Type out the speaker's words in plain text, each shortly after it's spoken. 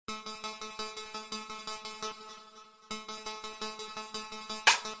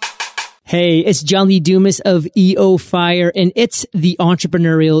Hey, it's John Lee Dumas of EO Fire, and it's The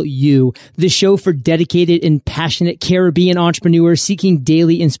Entrepreneurial You, the show for dedicated and passionate Caribbean entrepreneurs seeking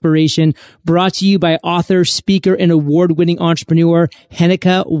daily inspiration, brought to you by author, speaker, and award-winning entrepreneur,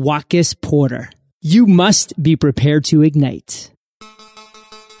 Henika Watkis Porter. You must be prepared to ignite.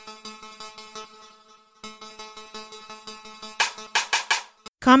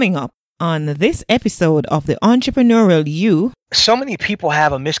 Coming up on this episode of The Entrepreneurial You. So many people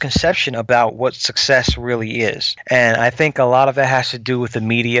have a misconception about what success really is. And I think a lot of it has to do with the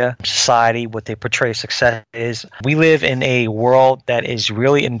media, society, what they portray success is. We live in a world that is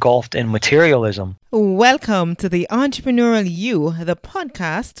really engulfed in materialism. Welcome to The Entrepreneurial You, the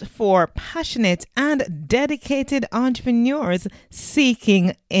podcast for passionate and dedicated entrepreneurs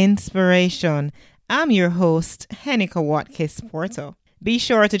seeking inspiration. I'm your host, Henika Watkis Porter. Be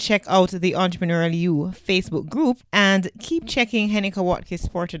sure to check out the Entrepreneurial You Facebook group and keep checking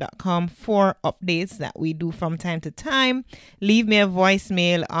HenikaWatkisporter.com for updates that we do from time to time. Leave me a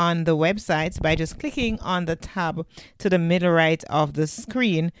voicemail on the website by just clicking on the tab to the middle right of the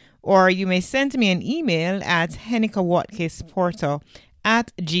screen, or you may send me an email at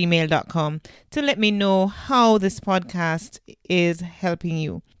henikawatkisporter@gmail.com to let me know how this podcast is helping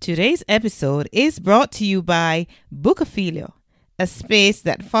you. Today's episode is brought to you by Bookophilia, a space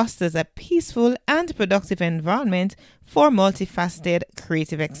that fosters a peaceful and productive environment for multifaceted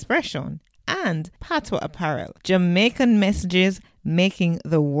creative expression, and Patois Apparel, Jamaican messages making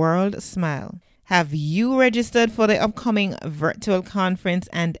the world smile. Have you registered for the upcoming virtual conference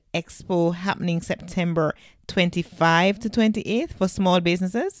and expo happening September 25 to 28th for small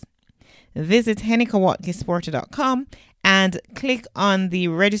businesses? Visit HenikaWatkisporter.com and click on the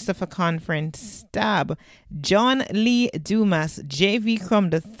Register for Conference tab. John Lee Dumas, J.V. Crum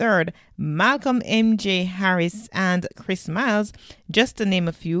III, Malcolm M.J. Harris, and Chris Miles, just to name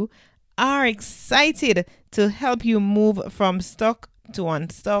a few, are excited to help you move from stuck to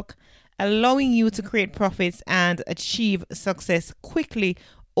unstuck, allowing you to create profits and achieve success quickly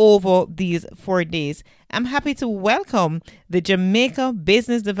over these 4 days. I'm happy to welcome the Jamaica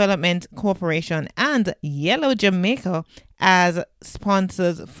Business Development Corporation and Yellow Jamaica as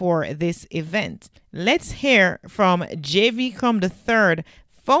sponsors for this event. Let's hear from J.V. Crum III,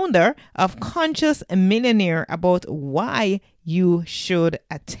 founder of Conscious Millionaire, about why you should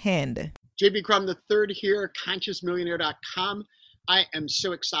attend. J.V. Crum III here, ConsciousMillionaire.com. I am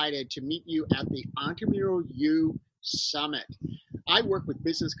so excited to meet you at the Entrepreneurial You Summit. I work with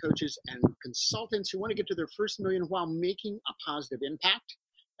business coaches and consultants who want to get to their first million while making a positive impact.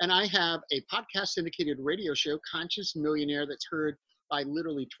 And I have a podcast syndicated radio show, Conscious Millionaire, that's heard by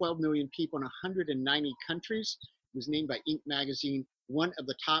literally 12 million people in 190 countries. It was named by Inc. magazine one of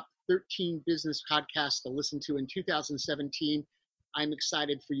the top 13 business podcasts to listen to in 2017. I'm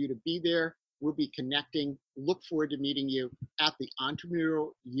excited for you to be there. We'll be connecting. Look forward to meeting you at the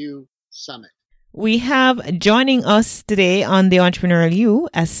Entrepreneurial You Summit. We have joining us today on The Entrepreneurial You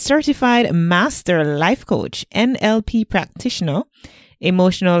a certified master life coach, NLP practitioner,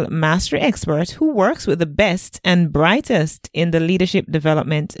 emotional mastery expert who works with the best and brightest in the leadership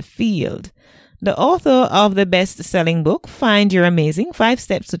development field. The author of the best-selling book, Find Your Amazing, 5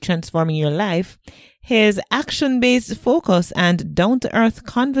 Steps to Transforming Your Life. His action-based focus and down-to-earth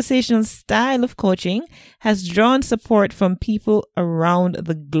conversational style of coaching has drawn support from people around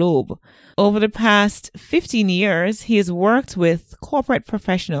the globe. Over the past 15 years, he has worked with corporate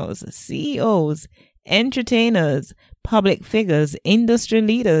professionals, CEOs, entertainers, public figures, industry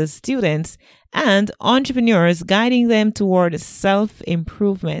leaders, students, and entrepreneurs, guiding them toward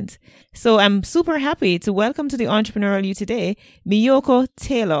self-improvement. So I'm super happy to welcome to the Entrepreneurial You today, Meiyoko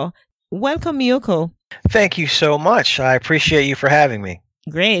Taylor. Welcome, Meiyoko. Thank you so much. I appreciate you for having me.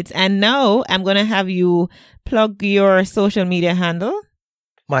 Great. And now I'm going to have you plug your social media handle.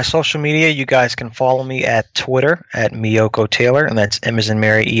 My social media, you guys can follow me at Twitter at Meiyoko Taylor, and that's M as in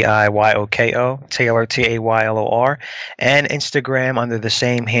Mary, Eiyoko, Taylor, Taylor, and Instagram under the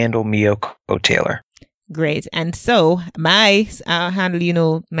same handle, Meiyoko Taylor. Great. And so my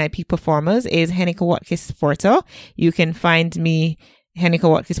handle, my peak performers is Henika Watkis Porter. You can find me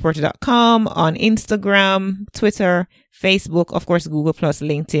HenikaWatkisporter.com on Instagram, Twitter, Facebook, of course, Google+,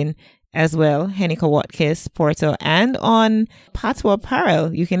 LinkedIn as well, Henika Watkis Porter, and on Patois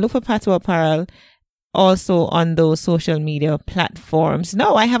Apparel. You can look for Patois Apparel also on those social media platforms.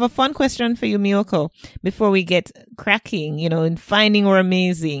 Now, I have a fun question for you, Meiyoko, before we get cracking, in finding or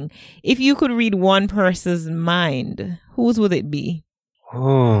amazing. If you could read one person's mind, whose would it be?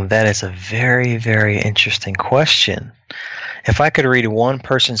 Ooh, that is a very, very interesting question. If I could read one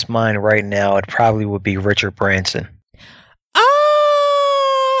person's mind right now, it probably would be Richard Branson.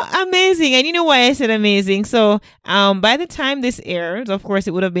 Amazing. amazing. And you know why I said amazing? So by the time this airs, of course,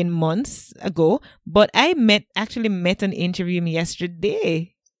 it would have been months ago, but I actually met and interviewed him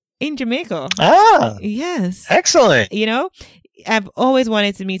yesterday in Jamaica. Ah, yes. excellent. You know, I've always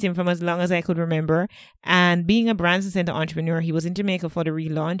wanted to meet him from as long as I could remember. And being a Branson Center entrepreneur, he was in Jamaica for the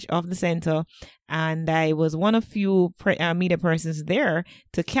relaunch of the center. And I was one of few media persons there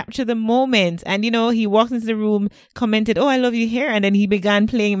to capture the moment. And, you know, he walked into the room, commented, "Oh, I love your hair." And then he began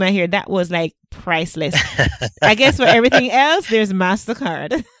playing my hair. That was like priceless. I guess for everything else, there's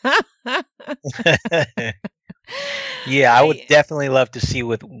MasterCard. Yeah, I would definitely love to see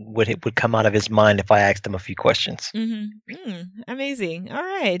what it would come out of his mind if I asked him a few questions. Amazing. All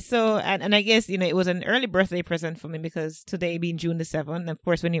right. So, and I guess, you know, it was an early birthday present for me because today being June the 7th, of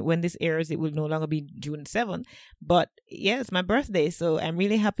course, when this airs, it will no longer be June 7th. But yeah, it's my birthday. So I'm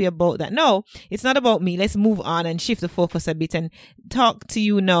really happy about that. No, it's not about me. Let's move on and shift the focus a bit and talk to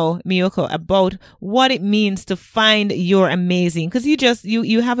you now, Meiyoko, about what it means to find your amazing. Because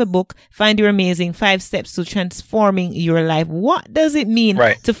you have a book, Find Your Amazing, 5 Steps to Transforming Your Life. What does it mean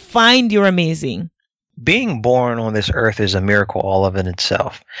to find your amazing? Being born on this earth is a miracle all of in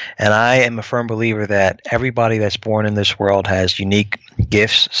itself. And I am a firm believer that everybody that's born in this world has unique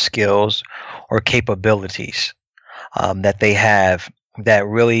gifts, skills, or capabilities that they have that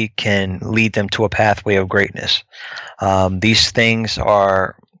really can lead them to a pathway of greatness. These things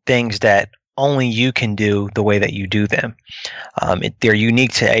are things that only you can do the way that you do them. They're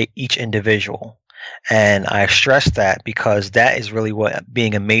unique to each individual. And I stress that because that is really what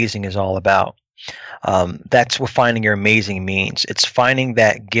being amazing is all about. That's what finding your amazing means. It's finding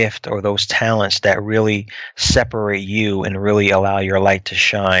that gift or those talents that really separate you and really allow your light to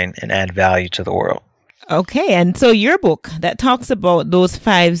shine and add value to the world. Okay, and so your book that talks about those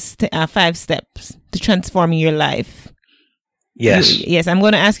 5 steps to transforming your life. Yes. I'm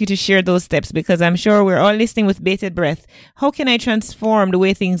going to ask you to share those steps because I'm sure we're all listening with bated breath. How can I transform the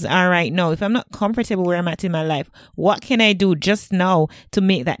way things are right now? If I'm not comfortable where I'm at in my life, what can I do just now to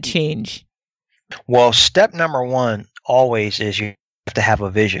make that change? Well, step number 1 always is you have to have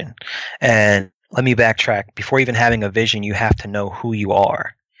a vision. And let me backtrack. Before even having a vision, you have to know who you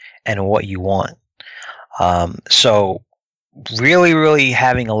are and what you want. So really, really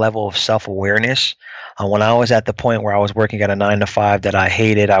having a level of self-awareness. When I was at the point where I was working at a 9-to-5 that I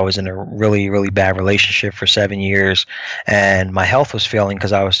hated, I was in a really, really bad relationship for 7 years, and my health was failing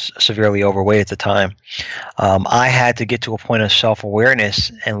because I was severely overweight at the time. I had to get to a point of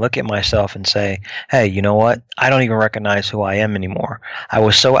self-awareness and look at myself and say, hey, you know what? I don't even recognize who I am anymore. I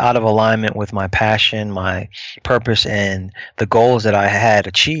was so out of alignment with my passion, my purpose, and the goals that I had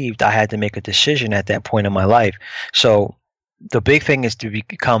achieved. I had to make a decision at that point in my life. So the big thing is to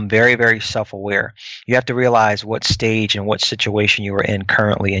become very, very self-aware. You have to realize what stage and what situation you are in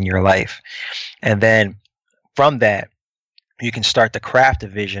currently in your life. And then from that, you can start to craft a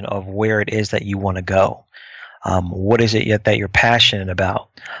vision of where it is that you want to go. What is it that you're passionate about?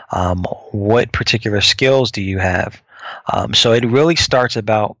 What particular skills do you have? So it really starts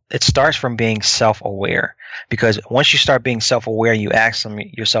from being self-aware, because once you start being self-aware, you ask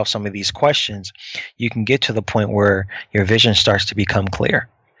yourself some of these questions, you can get to the point where your vision starts to become clear.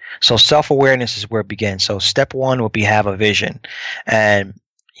 So self-awareness is where it begins. So step 1 would be have a vision, and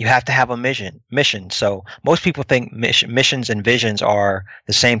you have to have a mission. So most people think missions and visions are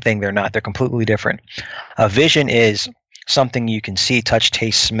the same thing. They're not. They're completely different. A vision is something you can see, touch,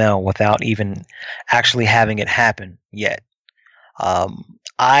 taste, smell without even actually having it happen yet.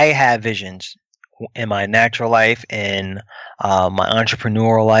 I have visions in my natural life, in my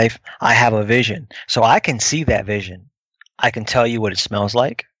entrepreneurial life. I have a vision. So I can see that vision. I can tell you what it smells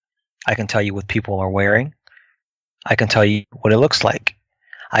like. I can tell you what people are wearing. I can tell you what it looks like.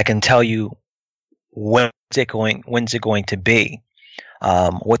 I can tell you when's it going to be,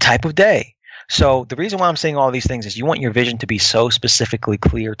 what type of day. So the reason why I'm saying all these things is you want your vision to be so specifically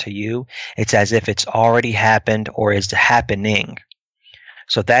clear to you. It's as if it's already happened or is happening.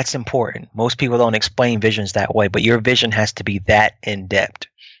 So that's important. Most people don't explain visions that way, but your vision has to be that in depth.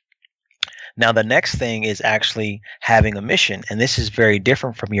 Now, the next thing is actually having a mission, and this is very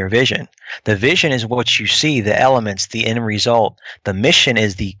different from your vision. The vision is what you see, the elements, the end result. The mission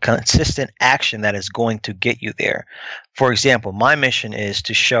is the consistent action that is going to get you there. For example, my mission is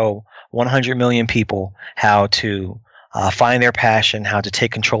to show 100 million people how to find their passion, how to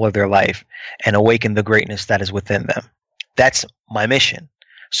take control of their life, and awaken the greatness that is within them. That's my mission.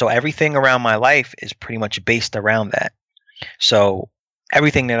 So everything around my life is pretty much based around that. So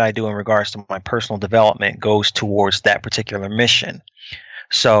everything that I do in regards to my personal development goes towards that particular mission.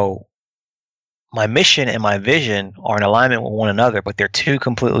 So my mission and my vision are in alignment with one another, but they're two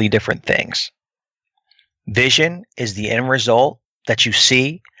completely different things. Vision is the end result that you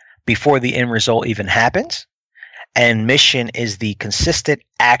see before the end result even happens. And mission is the consistent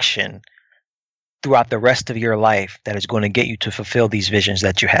action throughout the rest of your life that is going to get you to fulfill these visions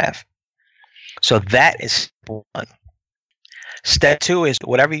that you have. So that is step one. Step two is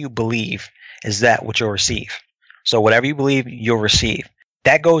whatever you believe is that what you'll receive. So whatever you believe, you'll receive.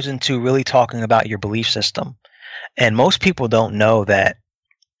 That goes into really talking about your belief system. And most people don't know that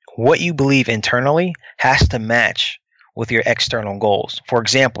what you believe internally has to match with your external goals. For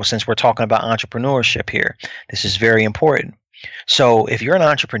example, since we're talking about entrepreneurship here, this is very important. So if you're an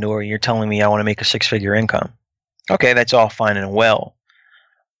entrepreneur, you're telling me I want to make a six-figure income. Okay, that's all fine and well.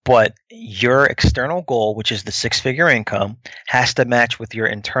 But your external goal, which is the six-figure income, has to match with your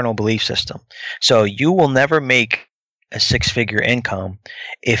internal belief system. So you will never make a six-figure income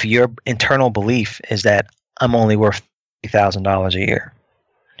if your internal belief is that I'm only worth $50,000 a year,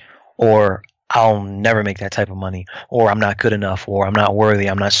 or I'll never make that type of money, or I'm not good enough, or I'm not worthy,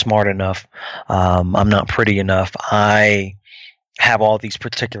 I'm not smart enough, I'm not pretty enough, I have all these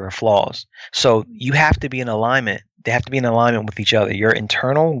particular flaws. So you have to be in alignment. They have to be in alignment with each other. Your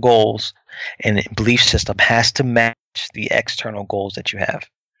internal goals and belief system has to match the external goals that you have.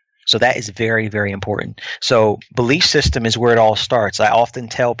 So that is very, very important. So belief system is where it all starts. I often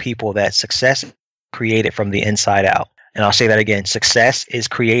tell people that success is created from the inside out. And I'll say that again. Success is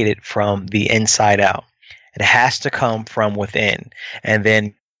created from the inside out. It has to come from within. And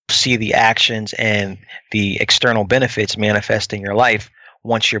then see the actions and the external benefits manifest in your life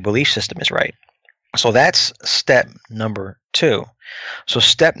once your belief system is right. So that's step number 2. So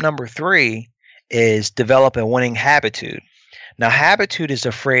step number 3 is develop a winning habitude. Now, habitude is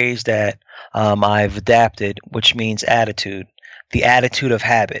a phrase that I've adapted, which means attitude, the attitude of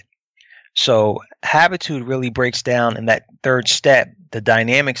habit. So habitude really breaks down in that third step, the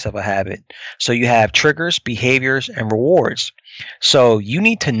dynamics of a habit. So you have triggers, behaviors, and rewards. So you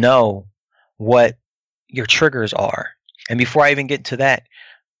need to know what your triggers are. And before I even get to that,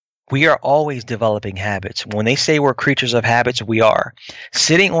 we are always developing habits. When they say we're creatures of habits, we are.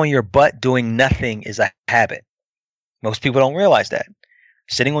 Sitting on your butt doing nothing is a habit. Most people don't realize that.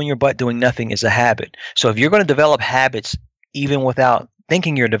 Sitting on your butt doing nothing is a habit. So if you're going to develop habits even without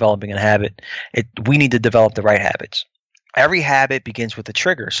thinking you're developing a habit, we need to develop the right habits. Every habit begins with a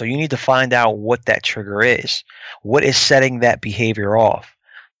trigger. So you need to find out what that trigger is. What is setting that behavior off?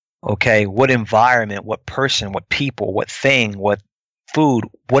 Okay, what environment, what person, what people, what thing, what food,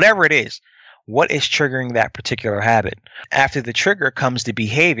 whatever it is, what is triggering that particular habit? After the trigger comes the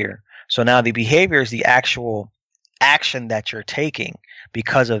behavior. So now the behavior is the actual action that you're taking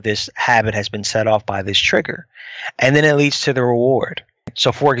because of this habit has been set off by this trigger. And then it leads to the reward.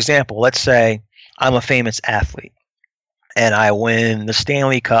 So for example, let's say I'm a famous athlete and I win the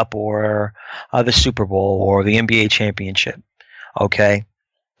Stanley Cup or the Super Bowl or the NBA championship. Okay.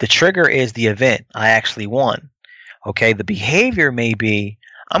 The trigger is the event. I actually won. Okay. The behavior may be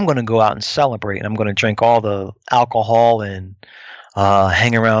I'm going to go out and celebrate and I'm going to drink all the alcohol and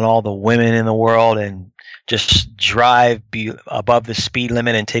hang around all the women in the world and just drive above the speed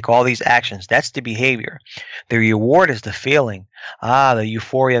limit and take all these actions. That's the behavior. The reward is the feeling, the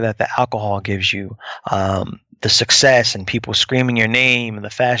euphoria that the alcohol gives you, the success and people screaming your name and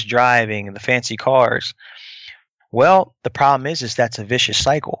the fast driving and the fancy cars. Well, the problem is that's a vicious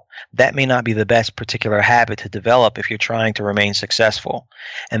cycle. That may not be the best particular habit to develop if you're trying to remain successful.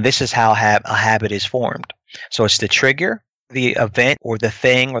 And this is how a habit is formed. So it's the trigger, the event or the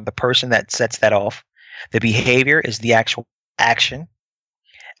thing or the person that sets that off. The behavior is the actual action,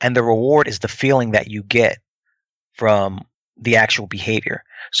 and the reward is the feeling that you get from the actual behavior.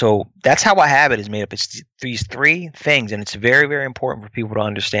 So that's how a habit is made up. It's these 3 things, and it's very, very important for people to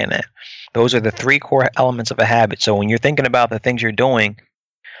understand that. Those are the 3 core elements of a habit. So when you're thinking about the things you're doing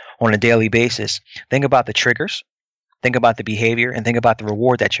on a daily basis, think about the triggers, think about the behavior, and think about the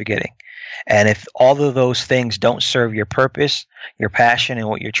reward that you're getting. And if all of those things don't serve your purpose, your passion, and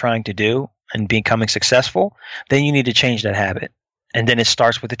what you're trying to do, and becoming successful, then you need to change that habit. And then it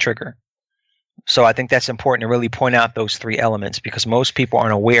starts with the trigger. So I think that's important to really point out those 3 elements because most people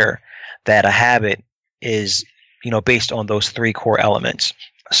aren't aware that a habit is, based on those 3 core elements.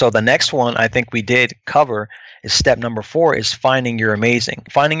 So the next one I think we did cover is step number 4 is finding your amazing.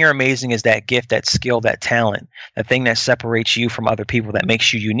 Finding your amazing is that gift, that skill, that talent, that thing that separates you from other people, that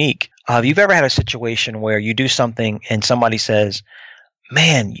makes you unique. Have you ever had a situation where you do something and somebody says,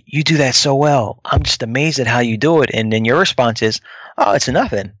 man, you do that so well. I'm just amazed at how you do it. And then your response is, oh, it's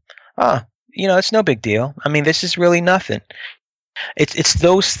nothing. It's no big deal. I mean, this is really nothing. It's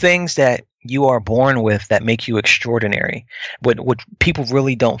those things that you are born with that make you extraordinary, what people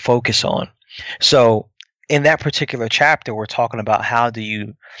really don't focus on. So in that particular chapter, we're talking about how do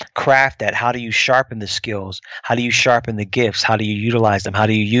you craft that? How do you sharpen the skills? How do you sharpen the gifts? How do you utilize them? How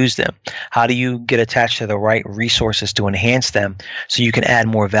do you use them? How do you get attached to the right resources to enhance them so you can add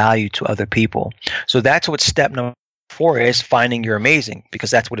more value to other people? So that's what step number 4 is, finding your amazing,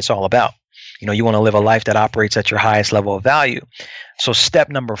 because that's what it's all about. You want to live a life that operates at your highest level of value. So step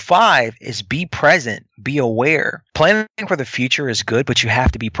number 5 is be present, be aware. Planning for the future is good, but you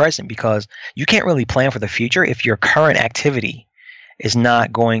have to be present, because you can't really plan for the future if your current activity is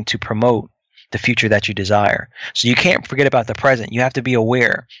not going to promote the future that you desire. So you can't forget about the present. You have to be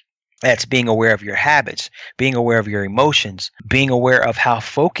aware. That's being aware of your habits, being aware of your emotions, being aware of how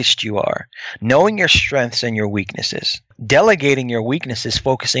focused you are, knowing your strengths and your weaknesses, delegating your weaknesses,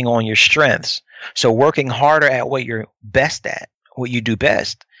 focusing on your strengths. So working harder at what you're best at, what you do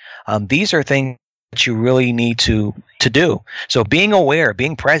best. These are things that you really need to do. So being aware,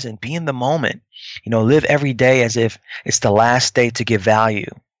 being present, be in the moment, live every day as if it's the last day to give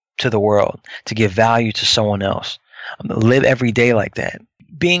value to the world, to give value to someone else. Live every day like that.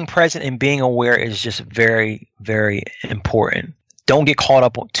 Being present and being aware is just very, very important. Don't get caught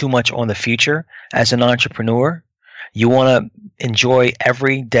up too much on the future as an entrepreneur. You want to enjoy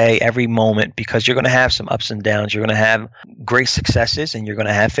every day, every moment, because you're going to have some ups and downs. You're going to have great successes and you're going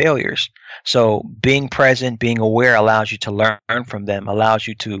to have failures. So being present, being aware allows you to learn from them, allows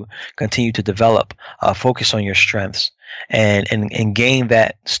you to continue to develop, focus on your strengths and gain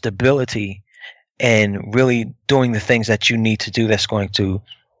that stability and really doing the things that you need to do that's going to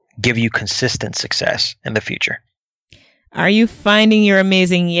give you consistent success in the future. Are you finding you're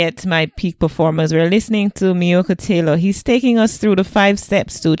amazing yet, my peak performers? We're listening to Meiyoko Taylor. He's taking us through the 5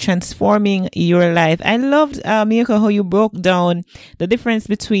 steps to transforming your life. I loved, Meiyoko, how you broke down the difference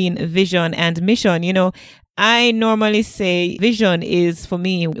between vision and mission. I normally say vision is for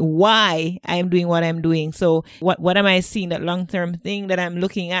me why I'm doing what I'm doing. So what am I seeing, that long-term thing that I'm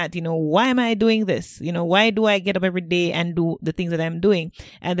looking at? Why am I doing this? Why do I get up every day and do the things that I'm doing?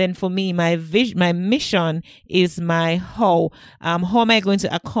 And then for me, my mission is my how. How am I going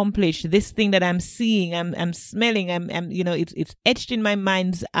to accomplish this thing that I'm seeing, I'm smelling, it's etched in my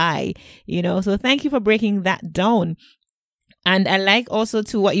mind's eye, So thank you for breaking that down. And I like also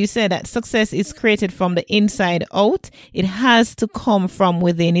to what you said, that success is created from the inside out. It has to come from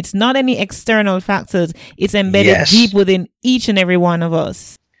within. It's not any external factors. It's embedded deep within each and every one of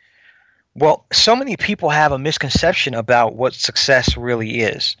us. Well, so many people have a misconception about what success really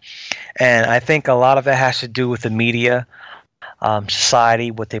is. And I think a lot of it has to do with the media,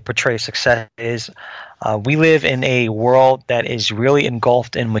 society, what they portray success is. We live in a world that is really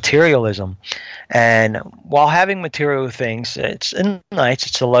engulfed in materialism. And while having material things, it's nice,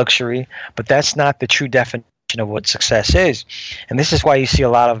 it's a luxury, but that's not the true definition of what success is. And this is why you see a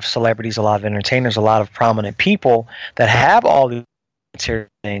lot of celebrities, a lot of entertainers, a lot of prominent people that have all these material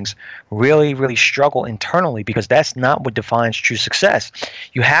things really, really struggle internally, because that's not what defines true success.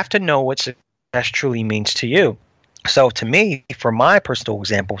 You have to know what success truly means to you. So to me, for my personal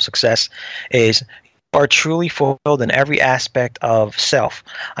example, success is are truly fulfilled in every aspect of self.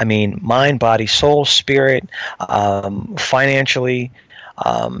 I mean, mind, body, soul, spirit, financially,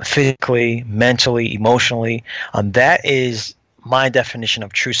 physically, mentally, emotionally. That is my definition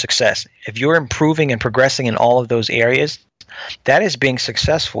of true success. If you're improving and progressing in all of those areas, that is being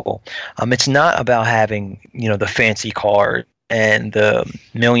successful. It's not about having, the fancy cars and the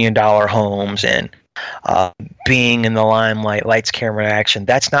 $1 million homes and being in the limelight, lights, camera, action.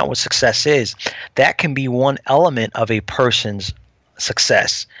 That's not what success is. That can be one element of a person's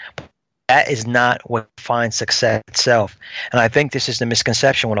success. That is not what defines success itself. And I think this is the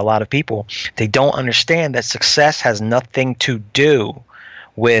misconception with a lot of people. They don't understand that success has nothing to do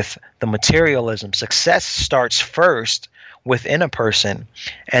with the materialism. Success starts first within a person,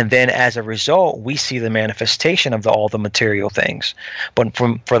 and then as a result we see the manifestation of all the material things. But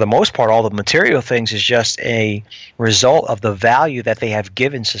for the most part, all the material things is just a result of the value that they have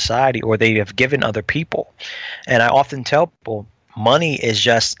given society or they have given other people. And I often tell people, money is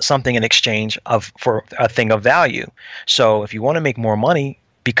just something in exchange for a thing of value. So if you want to make more money,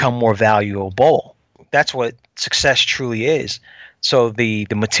 become more valuable. That's what success truly is. So the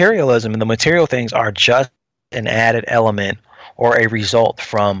materialism and the material things are just an added element or a result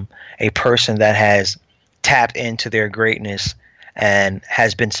from a person that has tapped into their greatness and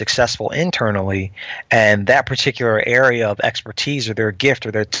has been successful internally, and that particular area of expertise or their gift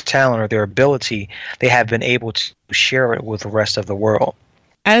or their talent or their ability, they have been able to share it with the rest of the world.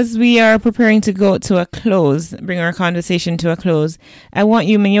 As we are preparing to go to a close, bring our conversation to a close, I want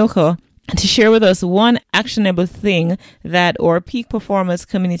you, Meiyoko, to share with us one actionable thing that our peak performance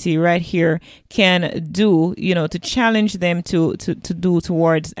community right here can do, to challenge them to do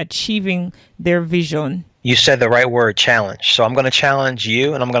towards achieving their vision. You said the right word, challenge. So I'm going to challenge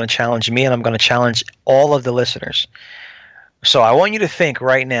you, and I'm going to challenge me, and I'm going to challenge all of the listeners. So I want you to think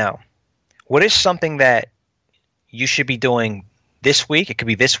right now, what is something that you should be doing this week? It could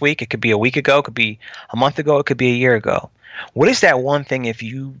be this week. It could be a week ago. It could be a month ago. It could be a year ago. What is that one thing if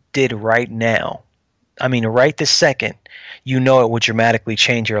you did right now? I mean, right this second, it would dramatically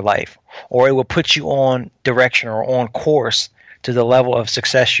change your life, or it will put you on direction or on course to the level of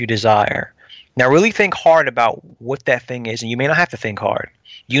success you desire. Now, really think hard about what that thing is, and you may not have to think hard.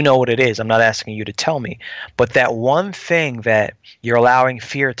 You know what it is. I'm not asking you to tell me. But that one thing that you're allowing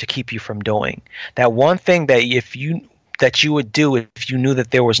fear to keep you from doing, that one thing that you would do if you knew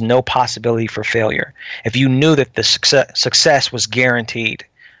that there was no possibility for failure, if you knew that the success was guaranteed,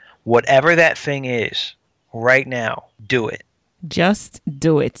 whatever that thing is, right now, do it. Just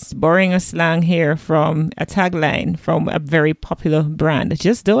do it. Borrowing a slang here from a tagline from a very popular brand.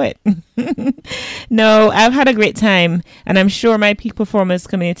 Just do it. No, I've had a great time, and I'm sure my peak performance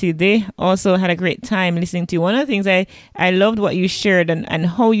community, they also had a great time listening to you. One of the things I loved what you shared and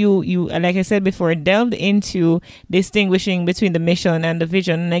how you, like I said before, delved into distinguishing between the mission and the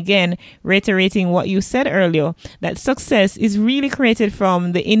vision. And again, reiterating what you said earlier, that success is really created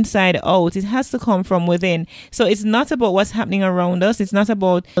from the inside out. It has to come from within. So it's not about what's happening around us. It's not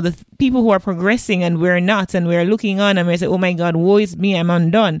about the people who are progressing and we're not, and we're looking on and we say, oh my God, woe is me, I'm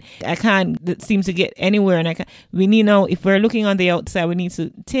undone. I can't seem to get anywhere. And we need now, if we're looking on the outside, we need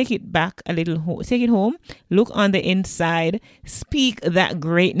to take it back a little, take it home, look on the inside, speak that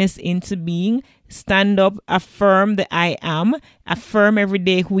greatness into being, stand up, affirm the I am, affirm every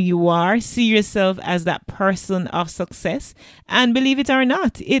day who you are, see yourself as that person of success, and believe it or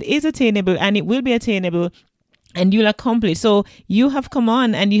not, it is attainable and it will be attainable. And you'll accomplish. So you have come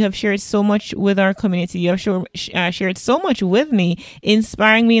on and you have shared so much with our community. You have shared so much with me,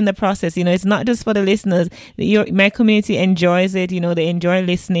 inspiring me in the process. It's not just for the listeners. My community enjoys it. They enjoy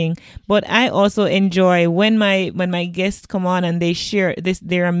listening. But I also enjoy when my guests come on and they share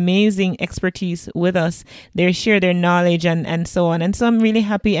their amazing expertise with us. They share their knowledge and so on. And so I'm really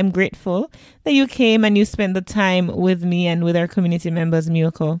happy. I'm grateful that you came and you spent the time with me and with our community members,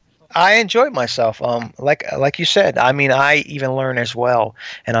 Meiyoko. I enjoyed myself. Like you said, I mean, I even learn as well.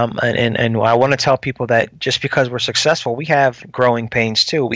 And I want to tell people that just because we're successful, we have growing pains too.